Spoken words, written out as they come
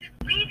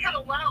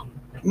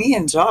Me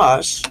and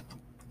Josh.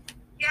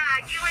 Yeah,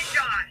 you and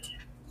Josh.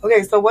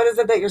 Okay, so what is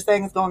it that you're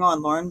saying is going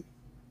on, Lauren?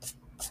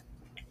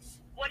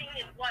 What do you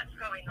mean? What's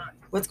going on?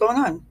 What's going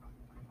on?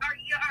 Are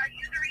you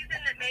the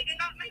reason that Megan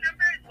got my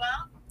number as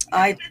well?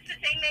 I Is this the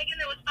same Megan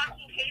that was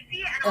fucking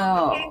Casey and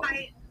also gave oh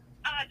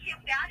my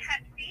kid's dad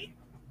Hep C?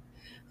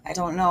 I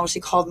don't know. She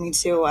called me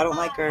too. I don't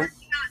like Oh, her. does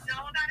he not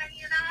know about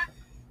any of that?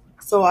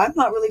 So I'm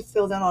not really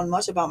filled in on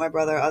much about my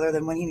brother other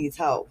than when he needs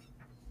help.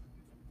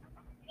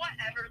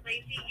 Whatever,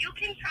 Lacey. You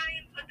can try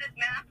and put this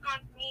mask on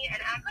me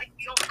and act like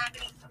you don't have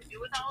anything to do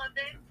with all of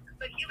this,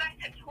 but you guys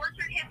have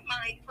tortured his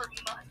mind for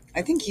months.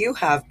 I think you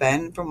have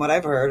been, from what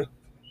I've heard. No,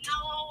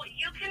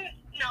 you can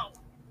no,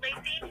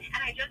 Lacey.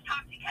 And I just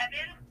talked to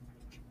Kevin,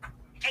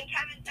 and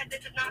Kevin said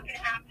this is not going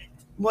to happen.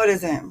 What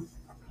is it? Kevin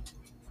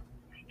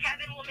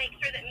will make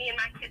sure that me and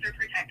my kids are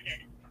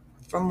protected.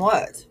 From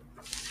what?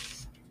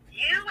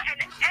 You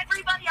and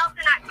everybody else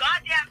in that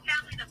goddamn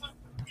family that wants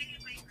to stay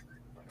away from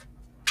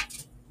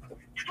us.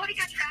 Putting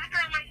a tracker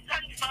on my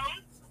son's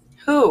phone?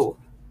 Who?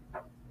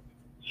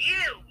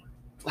 You.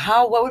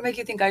 How? What would make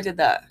you think I did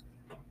that?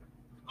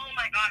 Oh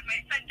my god, my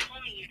son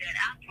told me you did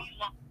after you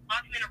locked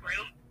them in a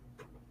room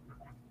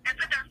and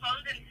put their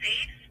phones in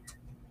safes.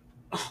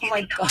 Oh You my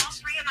think that all gosh.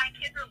 three of my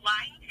kids are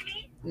lying to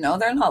me? No,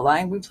 they're not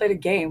lying. We played a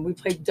game. We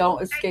played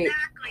Don't Escape.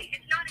 Exactly.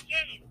 It's not a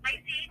game,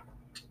 Lacey.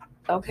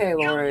 Okay,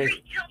 You don't Lori.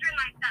 treat children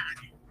like that.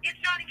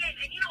 It's not a game.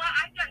 And you know what?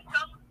 I've done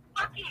so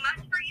fucking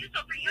much for you,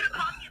 so for you to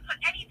call me and put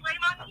any blame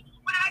on me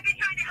when I've been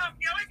trying to help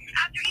Dylan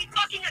after he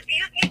fucking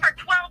abused me for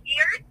 12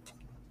 years?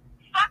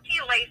 Fuck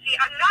you, Lacey.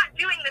 I'm not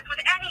doing this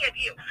with any of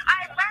you.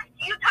 I left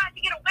Utah to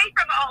get away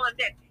from all of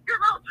this. Your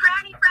little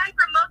tranny friend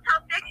from Motel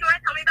 6, you want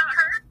to tell me about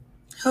her?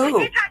 Who?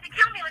 She tried to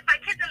kill me with my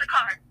kids in the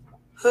car.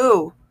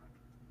 Who?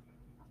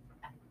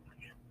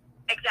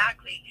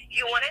 Exactly.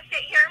 You want to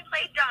sit here and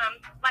play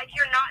dumb like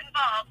you're not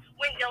involved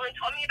when Dylan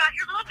told me about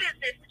your little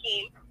business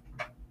scheme.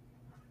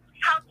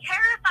 How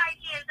terrified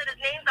he is that his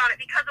name's on it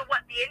because of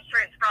what the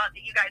insurance fraud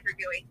that you guys are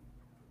doing.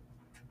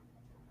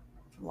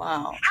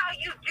 Wow. How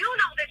you do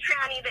know the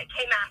tranny that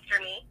came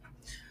after me.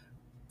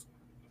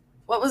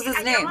 What was his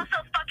And name? you're also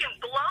fucking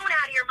blown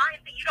out of your mind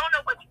that you don't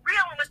know what's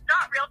real and what's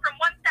not real from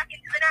one second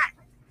to the next.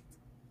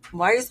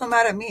 Why are you so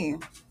mad at me?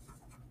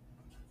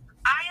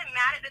 I am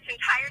mad at this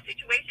entire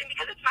situation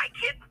because it's my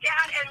kid's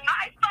dad and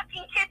my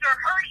fucking kids are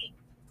hurting.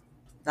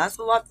 That's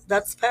a lot.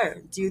 That's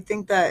fair. Do you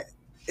think that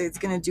it's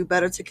going to do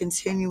better to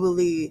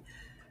continually,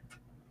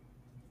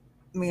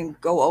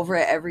 go over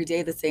it every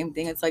day, the same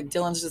thing? It's like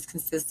Dylan's just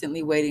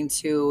consistently waiting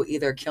to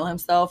either kill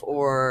himself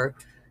or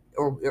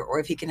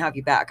if he can have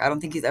you back. I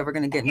don't think he's ever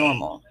going to get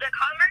normal. The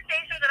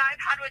conversations that I've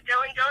had with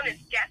Dylan is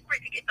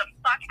desperate to get the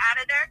fuck out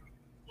of there.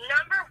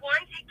 Number one,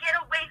 to get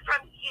away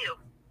from you.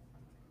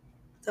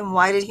 Then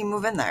why did he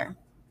move in there?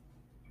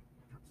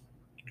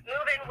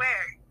 Move in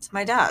where? To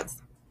my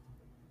dad's.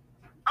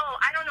 Oh,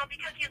 I don't know,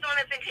 because he's the one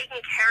that's been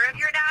taking care of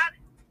your dad.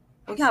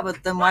 Well, yeah,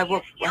 but then why?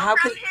 You steal How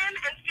from could? him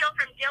and steal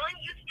from Dylan,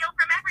 you steal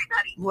from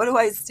everybody. What do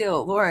I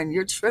steal, Lauren?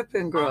 You're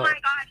tripping, Oh girl. my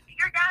god,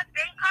 your dad's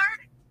bank card?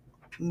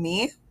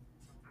 Me?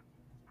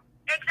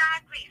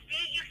 Exactly.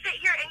 See, you sit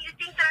here and you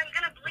think that I'm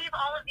gonna believe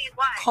all of these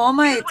lies. Call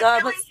my Because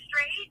dad. when Dylan's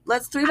straight,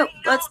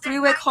 Let's I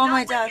three-way call know my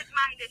when dad. his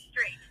mind is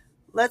straight.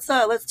 Let's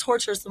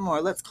torture some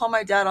more. Let's call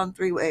my dad on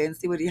three-way and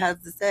see what he has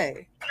to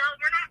say. No,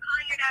 we're not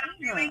calling your dad on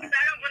three-way because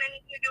I don't want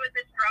anything to do with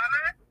this drama.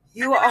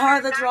 You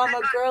are the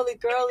drama, girly.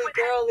 Asking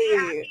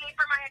me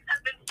for my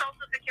ex-husband's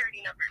social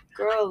security number.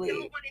 Girly. I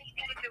don't want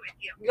anything to do with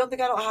you. You don't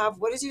think I don't have?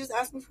 What did you just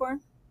ask me for?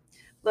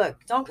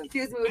 Look, don't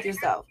confuse me with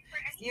yourself.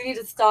 You need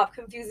to stop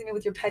confusing me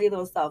with your petty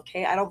little self,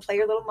 okay? I don't play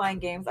your little mind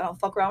games. I don't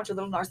fuck around with your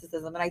little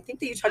narcissism. And I think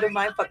that you tried to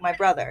mind fuck my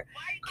brother,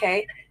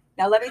 okay?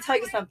 Now let me tell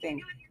you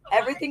something.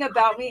 Everything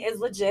about me is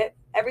legit.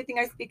 Everything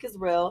I speak is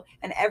real.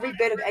 And every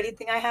bit of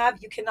anything I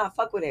have, you cannot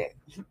fuck with it.